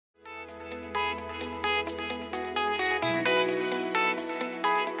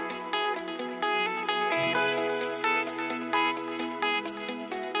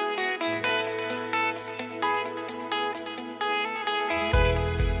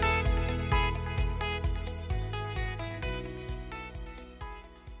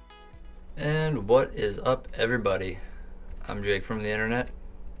And what is up, everybody? I'm Jake from the internet,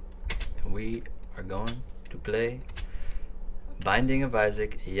 and we are going to play Binding of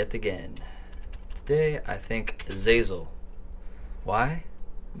Isaac yet again. Today I think Azazel. Why?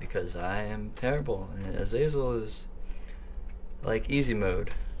 Because I am terrible, and Azazel is like easy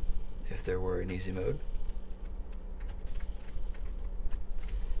mode, if there were an easy mode.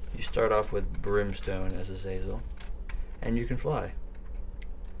 You start off with Brimstone as Azazel, and you can fly.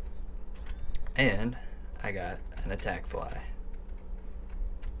 And I got an attack fly.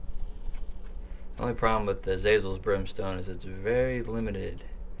 The only problem with the Azazel's Brimstone is it's very limited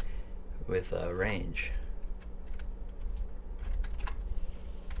with range.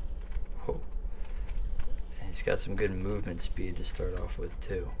 Whoa. And he's got some good movement speed to start off with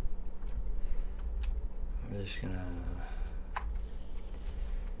too. I'm just gonna...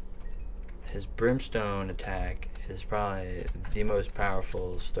 His Brimstone attack is probably the most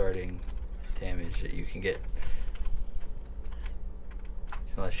powerful starting damage that you can get,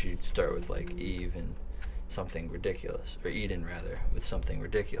 unless you start with like Eve and something ridiculous, or Eden rather, with something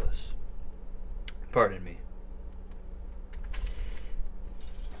ridiculous. Pardon me.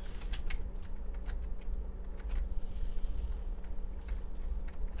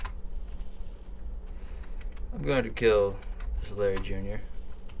 I'm going to kill this Larry Jr.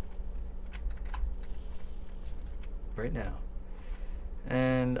 right now.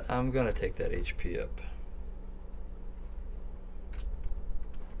 And I'm gonna take that HP up.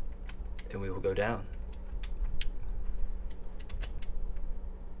 And we will go down.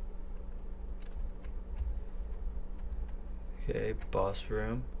 Okay, boss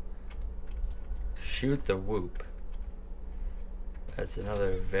room. Shoot the whoop. That's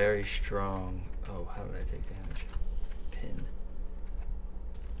another very strong... Oh, how did I take damage? Pin.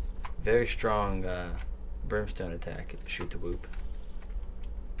 Very strong Brimstone attack. Shoot the whoop.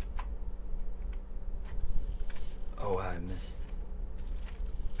 Oh, I missed.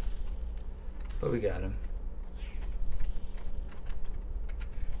 But we got him.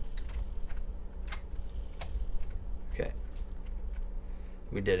 Okay.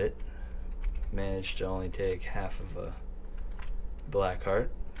 We did it. Managed to only take half of a black heart.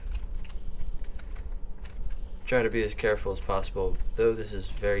 Try to be as careful as possible. Though this is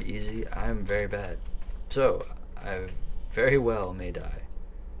very easy, I'm very bad. So, I very well may die.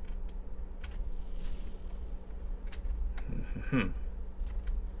 Okay.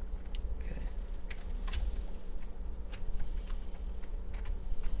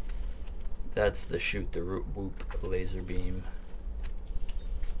 That's the shoot the whoop laser beam.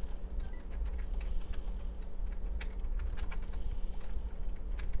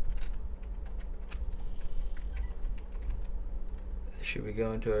 Should we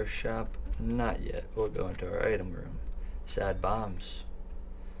go into our shop? Not yet. We'll go into our item room. Sad bombs.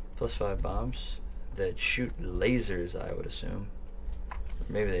 +5 bombs that shoot lasers, I would assume. Or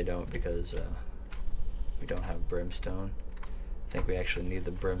maybe they don't, because we don't have Brimstone. I think we actually need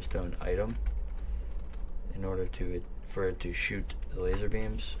the Brimstone item in order for it to shoot the laser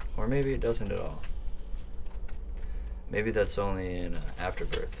beams. Or maybe it doesn't at all. Maybe that's only in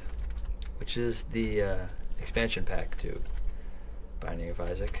Afterbirth, which is the expansion pack to Binding of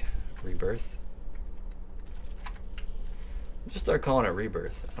Isaac, Rebirth. Just start calling it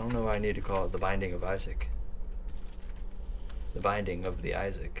Rebirth. I don't know why I need to call it the Binding of Isaac. The Binding of the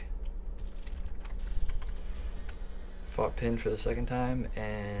Isaac. Fought Pin for the second time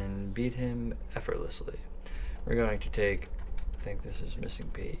and beat him effortlessly. We're going to take, I think this is missing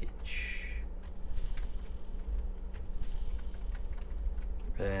page.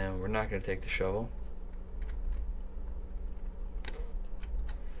 And we're not going to take the shovel.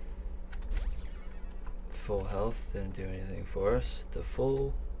 Full health didn't do anything for us. The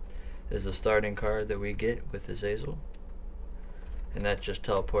full is the starting card that we get with Azazel, and that just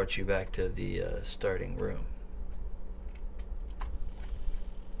teleports you back to the starting room.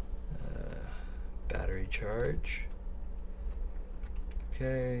 Battery charge.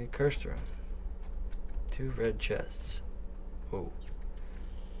 Okay, cursed room. 2 red chests. Oh,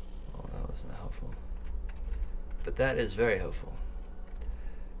 that was not helpful, but that is very helpful.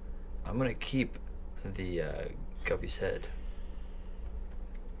 I'm gonna keep the guppy's head,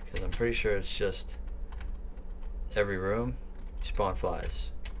 because I'm pretty sure it's just every room spawn flies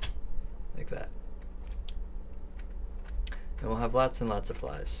like that, and we'll have lots and lots of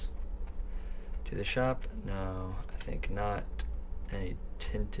flies. To the shop? No, I think not. Any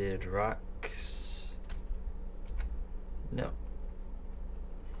tinted rocks? No.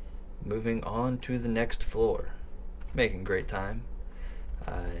 Moving on to the next floor. Making great time,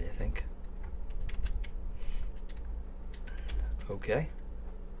 I think. Okay.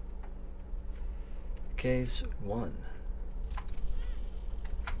 Caves 1.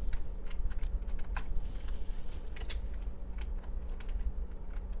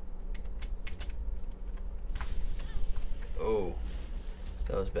 Oh,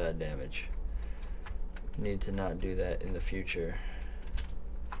 that was bad damage. Need to not do that in the future.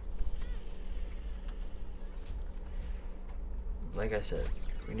 Like I said,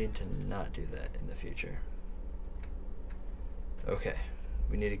 we need to not do that in the future. Okay,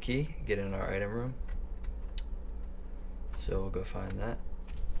 we need a key, get in our item room. So we'll go find that.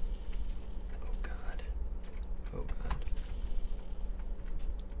 Oh God. Oh God.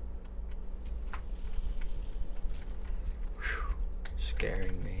 Whew.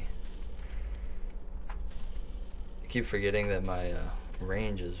 Scaring me. I keep forgetting that my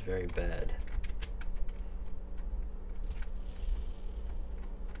range is very bad.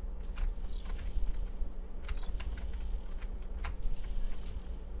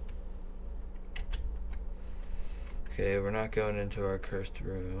 Okay, we're not going into our cursed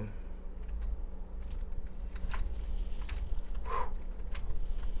room. Whew.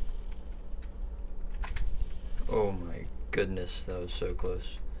 Oh my goodness, that was so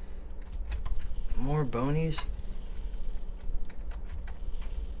close. More bonies?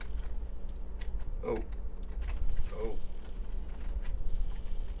 Oh. Oh.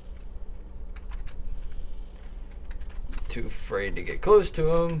 Too afraid to get close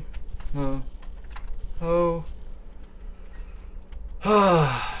to him. Huh. Oh.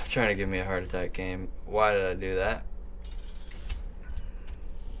 Trying to give me a heart attack, game. Why did I do that?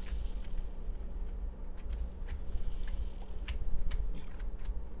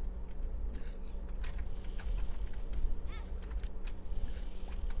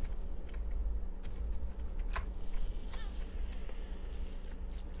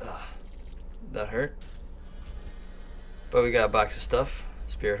 That hurt. But we got a box of stuff.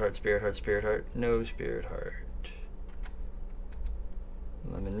 Spirit heart, spirit heart, spirit heart. No spirit heart.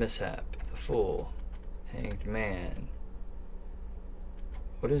 Lemon mishap. The fool. Hanged man.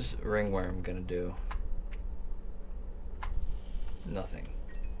 What is ringworm gonna do? Nothing.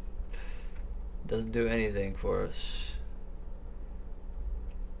 Doesn't do anything for us.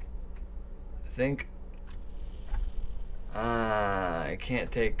 I think I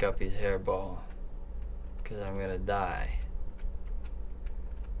can't take Guppy's hairball because I'm gonna die.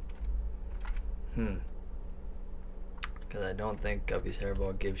 Because I don't think Guppy's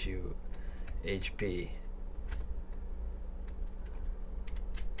hairball gives you HP.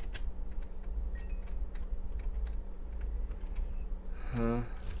 Huh?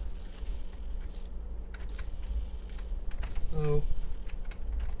 Oh.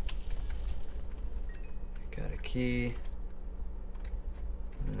 Got a key.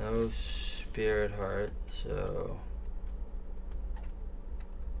 No spirit heart, so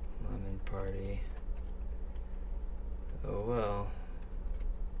lemon party. Oh well.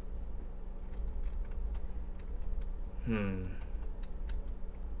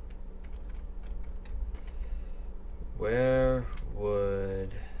 Where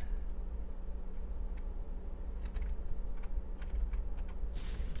would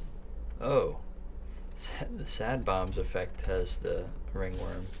oh, the sad bombs effect has the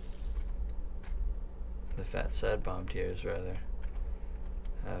ringworm. The fat sad bomb tears rather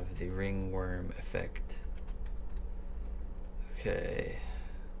have the ringworm effect. Okay.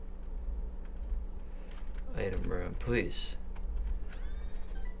 Item room, please.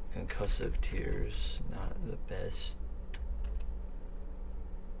 Concussive tears, not the best.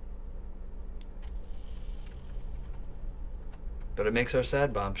 But it makes our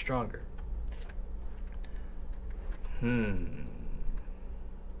sad bomb stronger.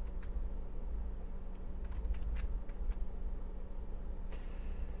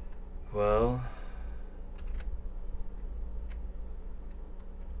 Well,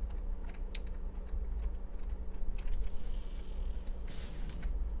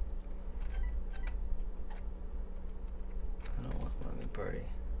 I don't want lemon party.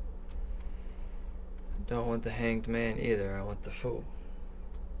 I don't want the hanged man either. I want the fool.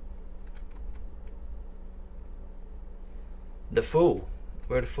 The fool.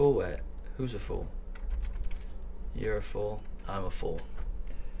 Where the fool at? Who's a fool? You're a fool. I'm a fool.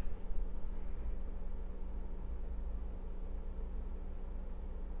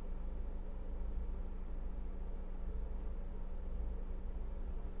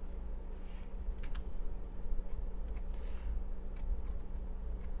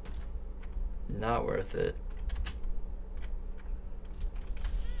 Not worth it.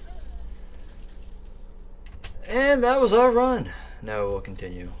 And that was our run. No, we'll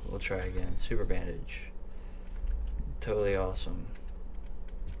continue. We'll try again. Super bandage. Totally awesome.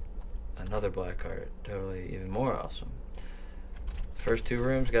 Another black heart. Totally even more awesome. First 2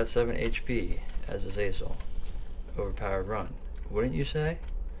 rooms got 7 HP, as is Azel. Overpowered run. Wouldn't you say?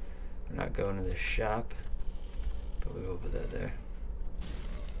 We're not going to the shop, but we will put that there.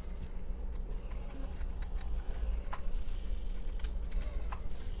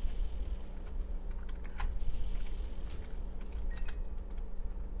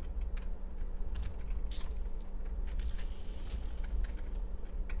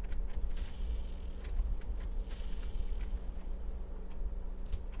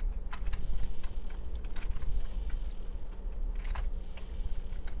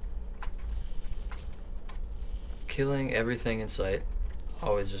 Killing everything in sight,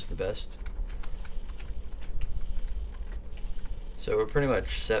 always just the best. So we're pretty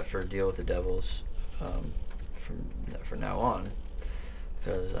much set for deal with the devils from now on,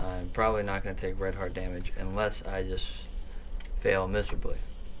 because I'm probably not going to take red heart damage unless I just fail miserably,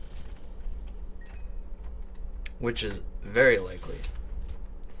 which is very likely.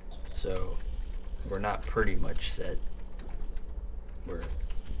 So we're not pretty much set.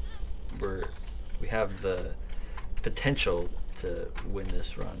 We have the potential to win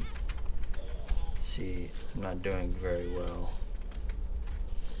this run. See, I'm not doing very well.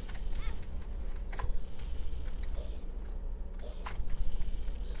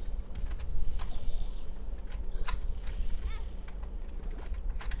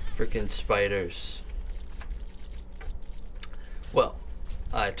 Freaking spiders. Well,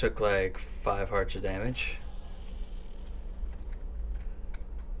 I took like 5 hearts of damage.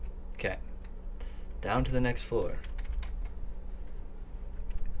 Okay. Down to the next floor.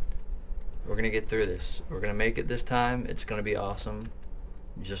 We're gonna get through this. We're gonna make it this time. It's gonna be awesome.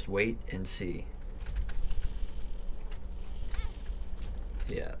 Just wait and see.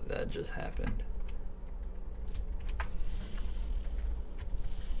 Yeah, that just happened.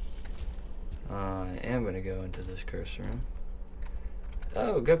 I am gonna go into this curse room.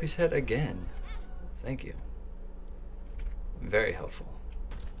 Oh, Guppy's head again. Thank you. Very helpful.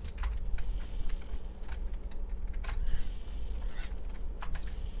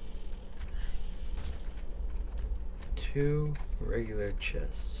 Two regular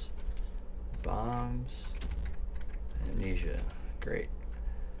chests. Bombs. Amnesia. Great.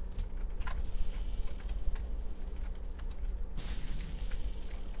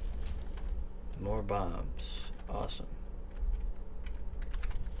 More bombs. Awesome.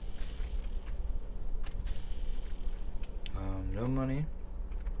 No money.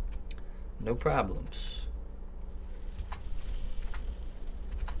 No problems.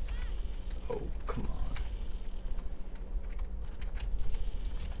 Oh, come on.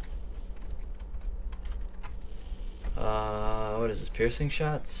 What is this? Piercing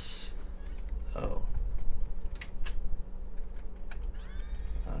shots? Oh.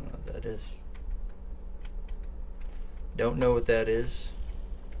 I don't know what that is. Don't know what that is.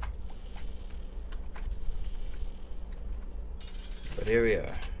 But here we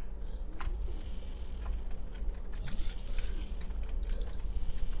are.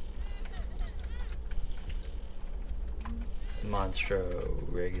 Monstro,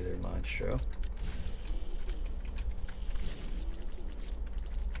 regular Monstro.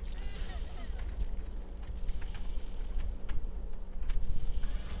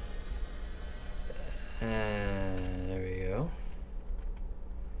 And there we go.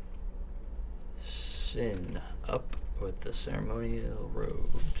 Sin up with the ceremonial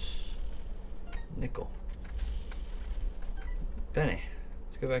robes. Nickel. Penny.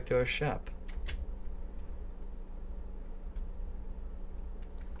 Let's go back to our shop.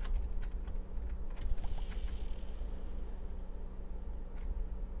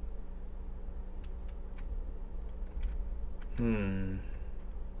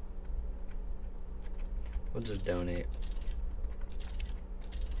 We'll just donate.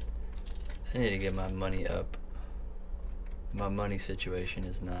 I need to get my money up. My money situation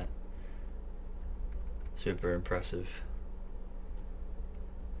is not super impressive.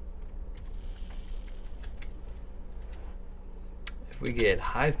 If we get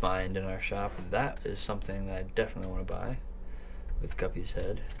Hive Mind in our shop, that is something that I definitely want to buy with Guppy's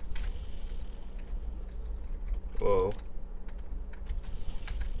head. Whoa.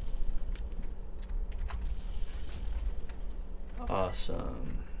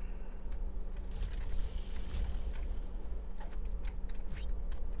 Awesome.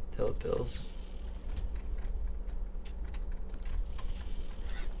 Telepills.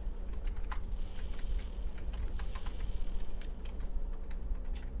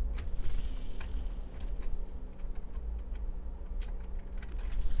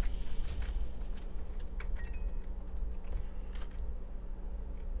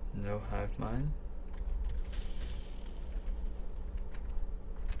 No hive mind.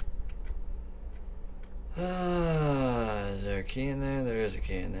 Is there a key in there? There is a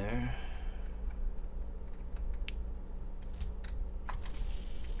key in there.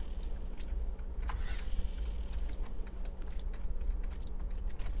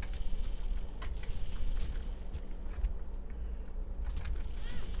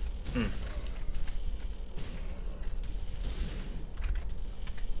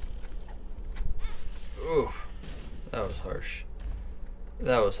 Ooh, that was harsh.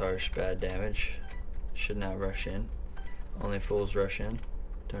 That was harsh, bad damage. Should not rush in. Only fools rush in,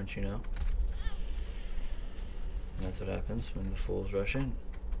 don't you know? And that's what happens when the fools rush in.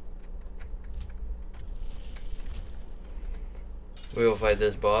 We will fight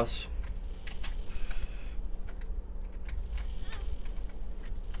this boss.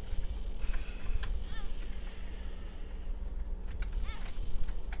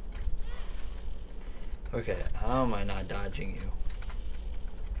 Okay, how am I not dodging you?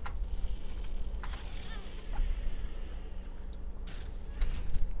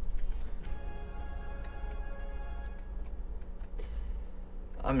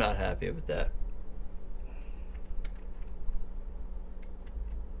 I'm not happy with that.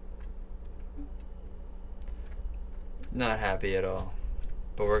 Not happy at all.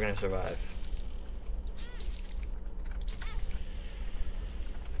 But we're gonna survive.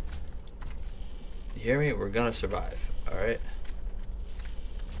 You hear me? We're gonna survive, alright?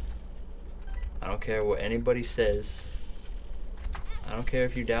 I don't care what anybody says. I don't care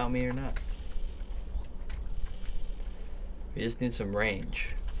if you doubt me or not. We just need some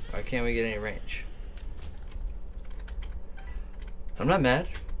range. Why can't we get any range? I'm not mad.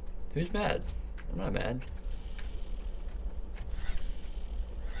 Who's mad? I'm not mad.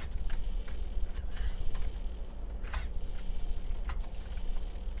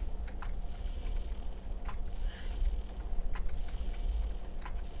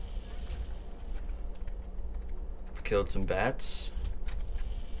 Killed some bats.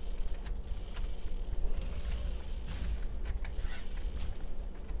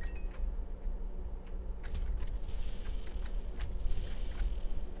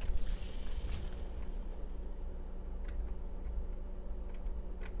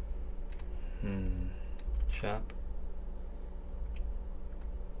 Shop.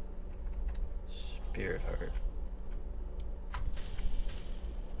 Spirit heart.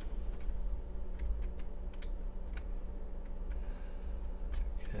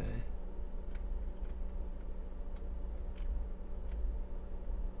 Okay.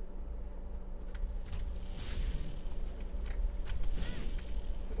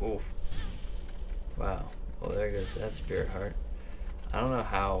 Oof. Wow. Well, there goes that spirit heart. I don't know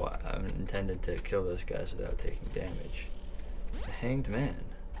how I'm intended to kill those guys without taking damage. The Hanged Man.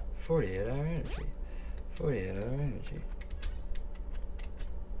 48-hour energy. 48-hour energy.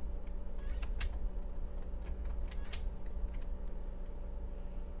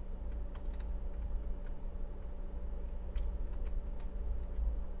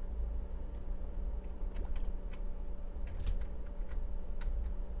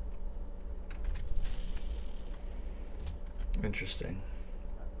 Interesting.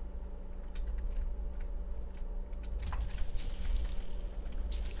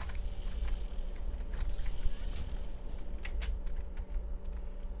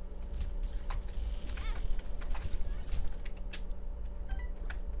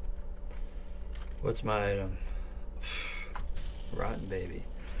 What's my item? Rotten baby.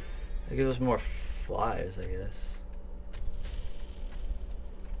 It gives us more flies, I guess.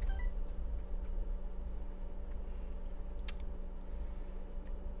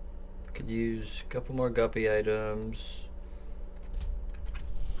 Could use a couple more guppy items.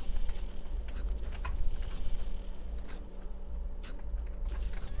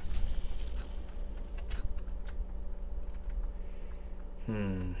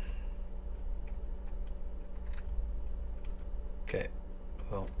 Okay,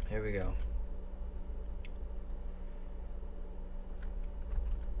 well, here we go.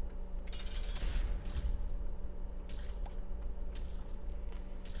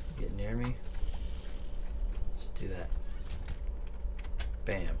 Get near me. Let's do that.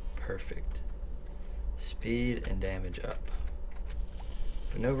 Bam, perfect. Speed and damage up.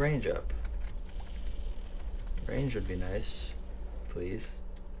 But no range up. Range would be nice. Please.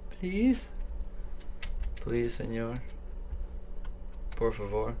 Please? Please, senor. Por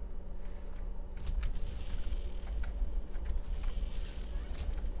favor.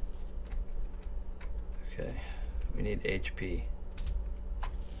 Okay, we need HP.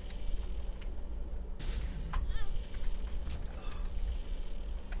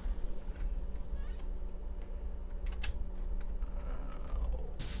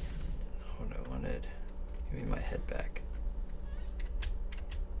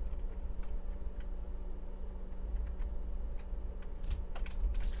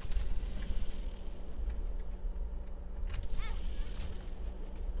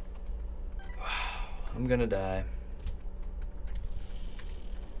 I'm gonna die.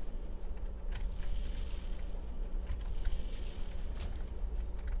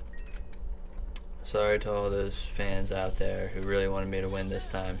 Sorry to all those fans out there who really wanted me to win this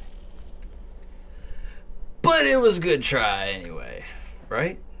time. But it was a good try anyway,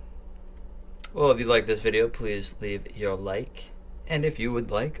 right? Well, if you like this video, please leave your like. And if you would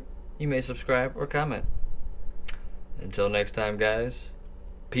like, you may subscribe or comment. Until next time, guys,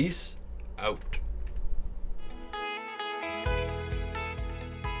 peace out.